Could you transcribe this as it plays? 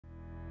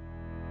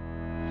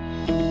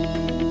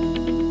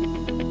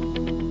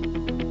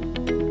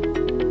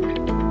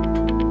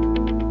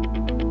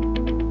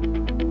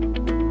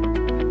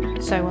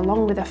So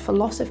along with a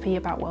philosophy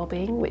about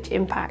wellbeing, which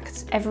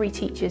impacts every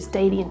teacher's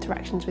daily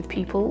interactions with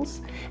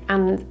pupils,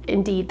 and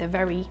indeed the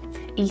very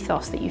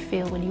ethos that you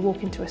feel when you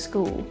walk into a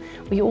school,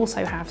 we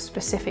also have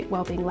specific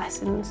wellbeing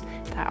lessons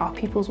that our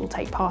pupils will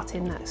take part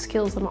in that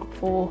skills them up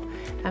for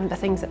the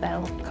things that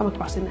they'll come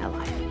across in their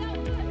life.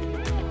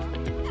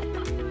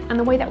 And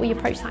the way that we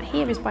approach that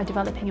here is by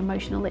developing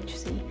emotional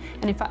literacy.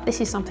 And in fact, this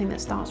is something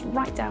that starts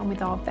right down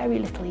with our very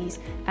littlies,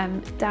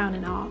 down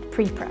in our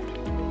pre-prep.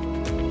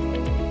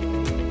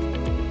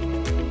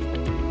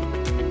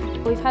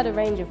 We've had a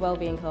range of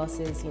wellbeing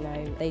classes,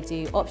 they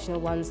do optional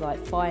ones like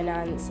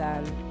finance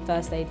and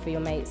first aid for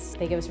your mates.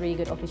 They give us really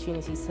good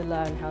opportunities to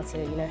learn how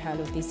to,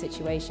 handle these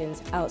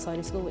situations outside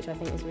of school, which I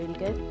think is really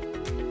good.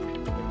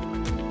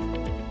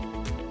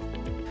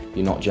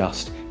 You're not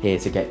just here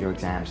to get your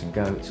exams and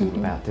go, it's all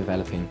about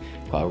developing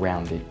quite a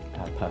rounded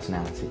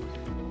personality.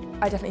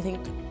 I definitely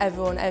think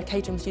a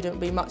Caterham student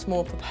will be much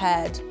more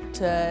prepared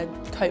to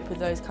cope with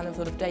those kind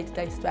of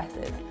day-to-day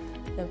stresses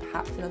than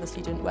perhaps another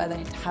student where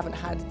they haven't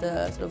had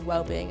the sort of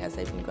well-being as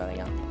they've been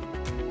growing up.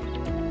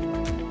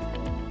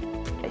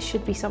 It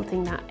should be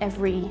something that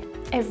every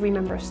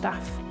member of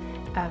staff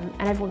and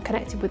everyone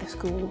connected with the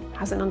school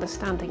has an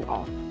understanding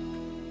of.